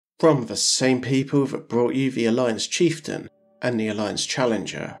From the same people that brought you the Alliance Chieftain and the Alliance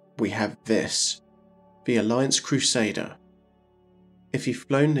Challenger, we have this, the Alliance Crusader. If you've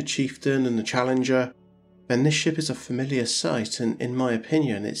flown the Chieftain and the Challenger, then this ship is a familiar sight, and in my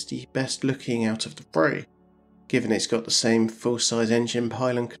opinion it's the best looking out of the three, given it's got the same full-size engine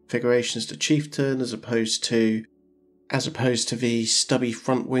pylon configuration as the Chieftain as opposed to the stubby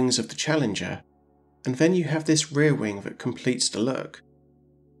front wings of the Challenger, and then you have this rear wing that completes the look.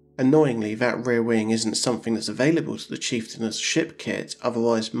 Annoyingly, that rear wing isn't something that's available to the Chieftain as a ship kit,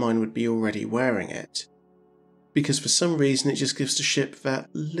 otherwise mine would be already wearing it. Because for some reason it just gives the ship that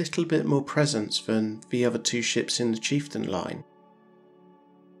little bit more presence than the other two ships in the Chieftain line.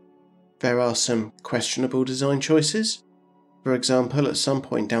 There are some questionable design choices. For example, at some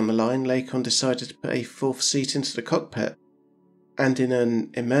point down the line, Lakon decided to put a fourth seat into the cockpit, and in an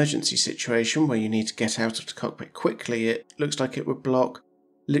emergency situation where you need to get out of the cockpit quickly, it looks like it would block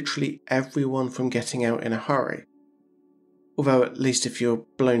literally everyone from getting out in a hurry. Although at least if you're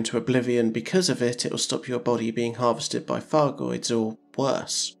blown to oblivion because of it, it'll stop your body being harvested by Thargoids or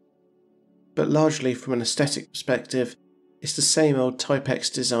worse. But largely from an aesthetic perspective, it's the same old Type X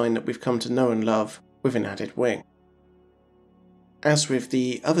design that we've come to know and love, with an added wing. As with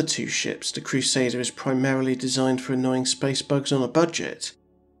the other two ships, the Crusader is primarily designed for annoying space bugs on a budget,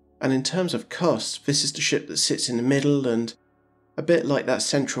 and in terms of cost, this is the ship that sits in the middle, and a bit like that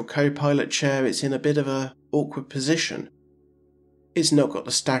central co-pilot chair, it's in a bit of an awkward position. It's not got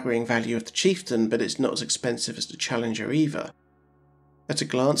the staggering value of the Chieftain, but it's not as expensive as the Challenger either. At a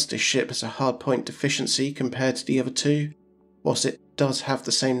glance, this ship has a hardpoint deficiency compared to the other two. Whilst it does have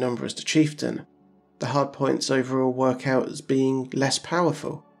the same number as the Chieftain, the hardpoints overall work out as being less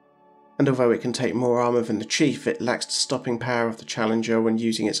powerful, and although it can take more armour than the Chief, it lacks the stopping power of the Challenger when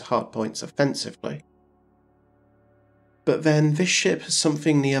using its hardpoints offensively. But then this ship has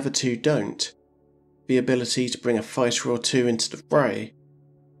something the other two don't, the ability to bring a fighter or two into the fray,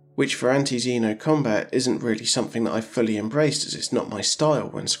 which for anti-Xeno combat isn't really something that I've fully embraced, as it's not my style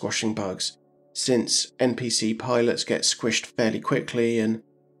when squashing bugs, since NPC pilots get squished fairly quickly, and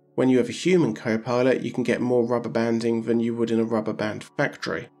when you have a human co-pilot you can get more rubber banding than you would in a rubber band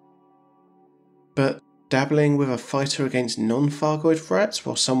factory. But dabbling with a fighter against non-Thargoid threats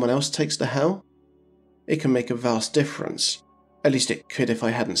while someone else takes the helm? It can make a vast difference. At least it could if I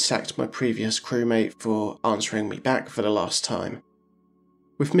hadn't sacked my previous crewmate for answering me back for the last time.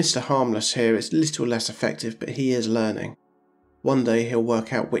 With Mr. Harmless here, it's a little less effective, but he is learning. One day he'll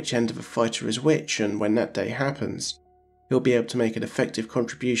work out which end of a fighter is which, and when that day happens, he'll be able to make an effective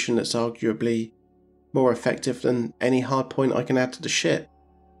contribution that's arguably more effective than any hardpoint I can add to the ship.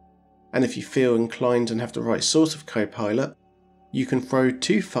 And if you feel inclined and have the right sort of co-pilot, you can throw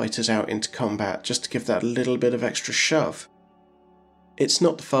two fighters out into combat just to give that a little bit of extra shove. It's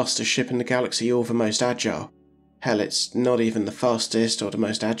not the fastest ship in the galaxy or the most agile. Hell, it's not even the fastest or the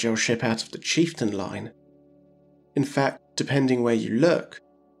most agile ship out of the Chieftain line. In fact, depending where you look,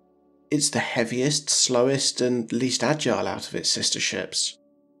 it's the heaviest, slowest and least agile out of its sister ships.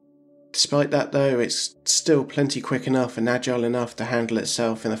 Despite that though, it's still plenty quick enough and agile enough to handle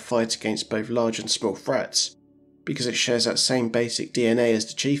itself in a fight against both large and small threats, because it shares that same basic DNA as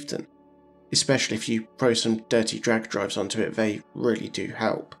the Chieftain. Especially if you throw some dirty drag drives onto it, they really do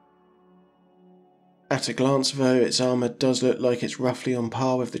help. At a glance though, its armour does look like it's roughly on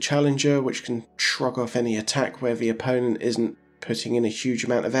par with the Challenger, which can shrug off any attack where the opponent isn't putting in a huge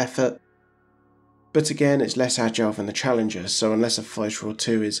amount of effort. But again, it's less agile than the Challenger, so unless a fighter or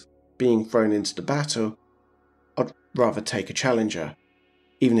two is being thrown into the battle, I'd rather take a Challenger,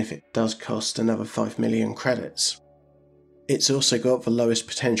 even if it does cost another 5 million credits. It's also got the lowest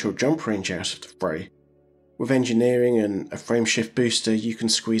potential jump range out of the three. With engineering and a frameshift booster, you can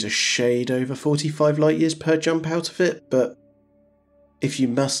squeeze a shade over 45 light years per jump out of it, but if you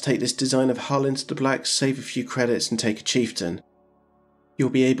must take this design of hull into the black, save a few credits and take a Chieftain, you'll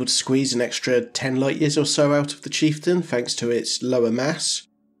be able to squeeze an extra 10 light years or so out of the Chieftain thanks to its lower mass.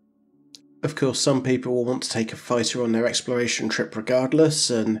 Of course, some people will want to take a fighter on their exploration trip regardless,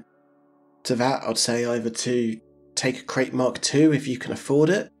 and to that I'd say either to take a Crate Mark II if you can afford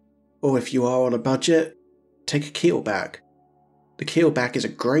it, or if you are on a budget, take a Keelback. The Keelback is a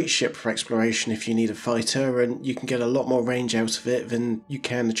great ship for exploration if you need a fighter, and you can get a lot more range out of it than you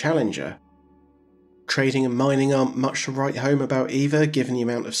can the Challenger. Trading and mining aren't much to write home about either, given the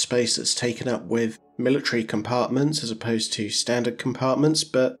amount of space that's taken up with military compartments as opposed to standard compartments,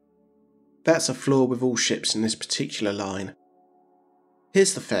 but that's a flaw with all ships in this particular line.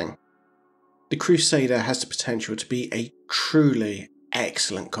 Here's the thing. The Crusader has the potential to be a truly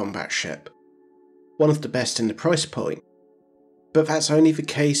excellent combat ship. One of the best in the price point. But that's only the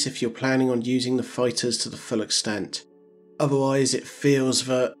case if you're planning on using the fighters to the full extent. Otherwise, it feels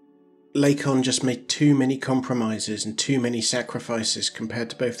that Lakon just made too many compromises and too many sacrifices compared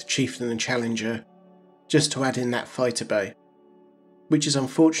to both the Chieftain and Challenger just to add in that fighter bay. Which is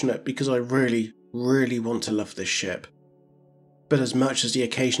unfortunate because I really, really want to love this ship. But as much as the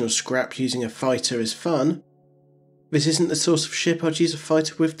occasional scrap using a fighter is fun, this isn't the sort of ship I'd use a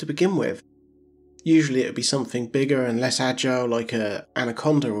fighter with to begin with. Usually it would be something bigger and less agile like a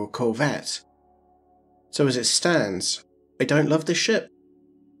Anaconda or Corvette. So as it stands, I don't love this ship.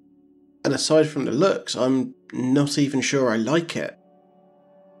 And aside from the looks, I'm not even sure I like it.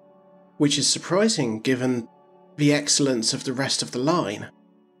 Which is surprising given the excellence of the rest of the line.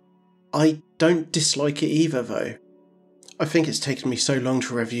 I don't dislike it either though. I think it's taken me so long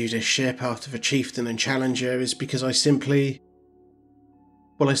to review this ship after the Chieftain and Challenger is because I simply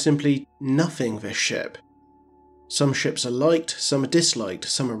nothing this ship. Some ships are liked, some are disliked,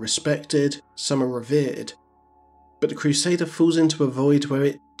 some are respected, some are revered. But the Crusader falls into a void where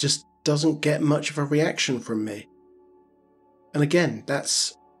it just doesn't get much of a reaction from me. And again,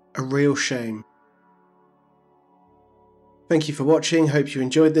 that's a real shame. Thank you for watching, hope you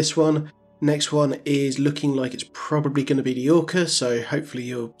enjoyed this one. Next one is looking like it's probably going to be the Orca, so hopefully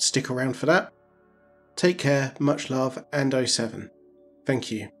you'll stick around for that. Take care, much love, and 07.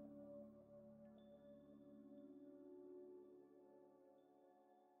 Thank you.